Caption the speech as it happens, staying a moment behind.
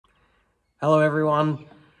Hello everyone,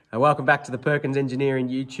 welcome back to the Perkins Engineering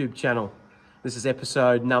YouTube channel. This is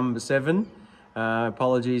episode number 7.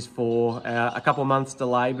 Apologies for a couple of months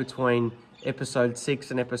delay between episode 6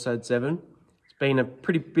 and episode 7. It's been a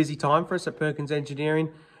pretty busy time for us at Perkins Engineering.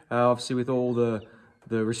 Obviously with all the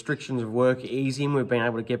restrictions of work easing, we've been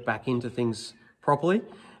able to get back into things properly.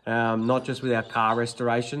 Not just with our car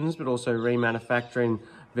restorations, but also remanufacturing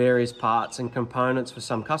various parts and components for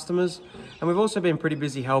some customers. And we've also been pretty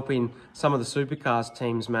busy helping some of the supercars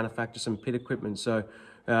teams manufacture some pit equipment. So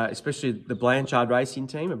especially the Blanchard racing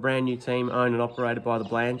team, a brand new team owned and operated by the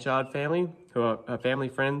Blanchard family, who are family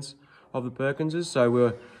friends of the Perkinses. So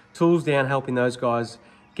we're tools down helping those guys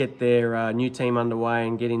get their new team underway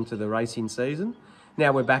and get into the racing season.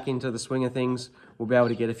 Now we're back into the swing of things. We'll be able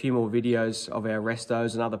to get a few more videos of our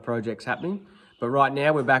restos and other projects happening. But right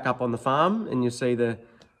now we're back up on the farm and you'll see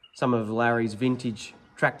some of Larry's vintage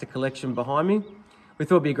tractor collection behind me. We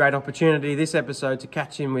thought it'd be a great opportunity this episode to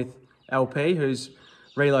catch him with LP, who's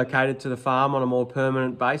relocated to the farm on a more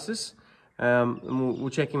permanent basis. And we'll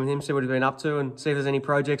check in with him, see what he's been up to and see if there's any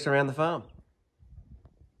projects around the farm.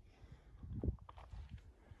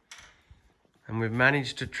 And we've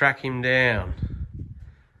managed to track him down.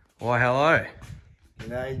 Why, hello.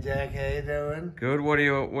 G'day, Jack. How you doing? Good. What are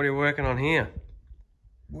you working on here?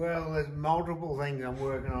 Well, there's multiple things I'm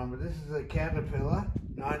working on, but this is a Caterpillar,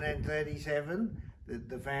 1937, that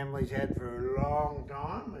the family's had for a long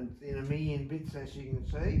time, and it's in a million bits, as you can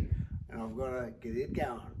see, and I've got to get it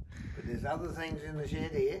going. But there's other things in the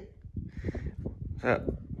shed here. So,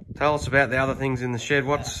 tell us about the other things in the shed.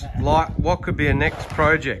 What could be a next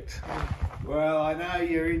project? Well, I know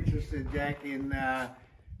you're interested, Jack, in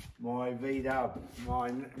my V-dub.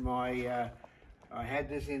 I had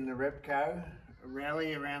this in the Repco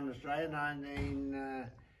rally around Australia,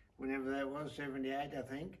 whenever that was, 78 I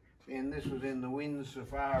think. And this was in the Wynns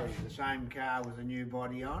Safari, the same car with a new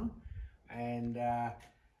body on. And that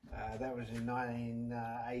was in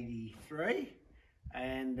 1983.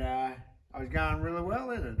 And I was going really well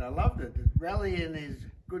in it. I loved it. The rallying is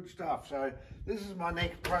good stuff. So this is my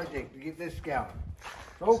next project to get this going.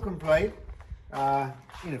 It's all complete.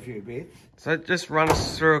 In a few bits. So just run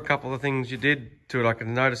us through a couple of things you did to it. I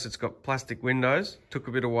can notice it's got plastic windows. Took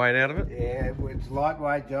a bit of weight out of it. Yeah, it's a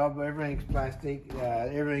lightweight job. Everything's plastic.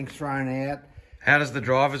 Everything's thrown out. How does the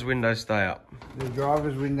driver's window stay up? The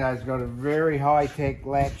driver's window's got a very high-tech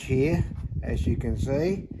latch here, as you can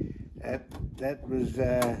see. That was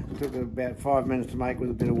took about 5 minutes to make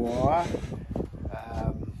with a bit of wire.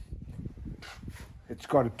 It's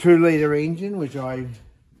got a 2-litre engine, which I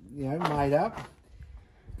made up.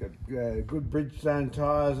 Got good Bridgestone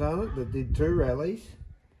tyres on it that did 2 rallies.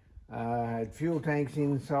 Had fuel tanks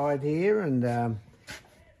inside here, and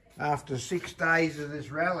after 6 days of this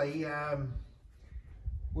rally,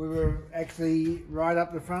 we were actually right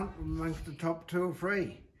up the front amongst the top 2 or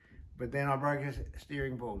 3. But then I broke a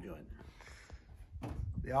steering ball joint.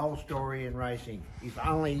 The old story in racing. If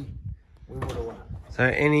only we would have won. So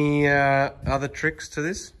any other tricks to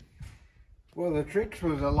this? Well, the tricks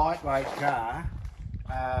was a lightweight car,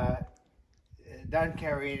 don't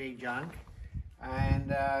carry any junk,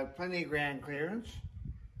 and plenty of ground clearance,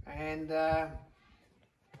 and go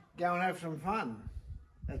and have some fun.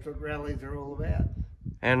 That's what rallies are all about.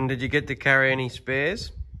 And did you get to carry any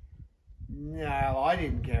spares? No, I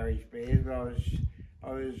didn't carry spares, but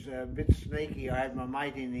I was a bit sneaky. I had my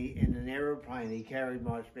mate in an aeroplane. He carried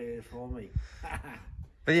my spares for me.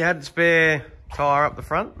 But you had a spare tyre up the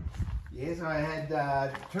front? Yes, I had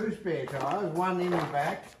 2 spare tyres, one in the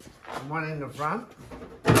back and one in the front.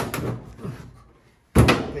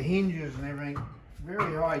 The hinges and everything,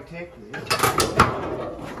 very high tech this.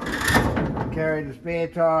 Carried a spare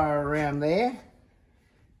tyre around there,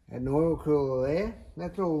 had an oil cooler there.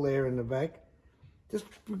 That's all there in the back. Just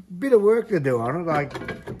a bit of work to do on it, like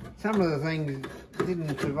some of the things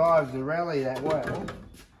didn't survive the rally that well.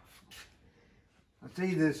 I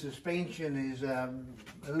see the suspension is a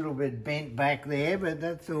little bit bent back there, but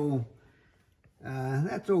that's all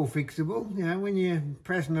fixable. You know, when you're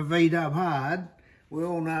pressing a V-dub hard, we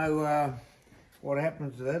all know what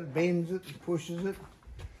happens to that. It bends it, pushes it.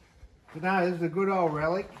 But no, this is a good old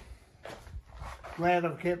relic. Glad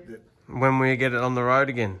I've kept it. When will you get it on the road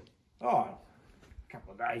again? Oh, a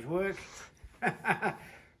couple of days' work.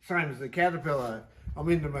 Same as the Caterpillar. I'm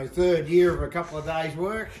into my 3rd year of a couple of days'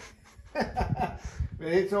 work. But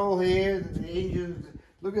it's all here. The engines.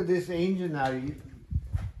 Look at this engine though.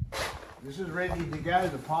 This is ready to go.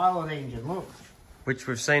 The pilot engine. Look. Which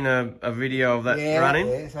we've seen a video of that running.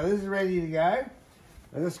 Yeah. So this is ready to go.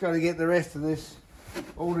 I just got to get the rest of this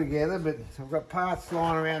all together. But I've got parts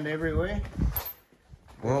lying around everywhere.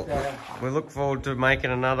 Well, we look forward to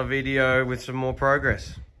making another video with some more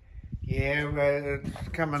progress. Yeah, well, it's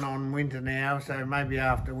coming on winter now, so maybe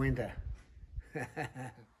after winter.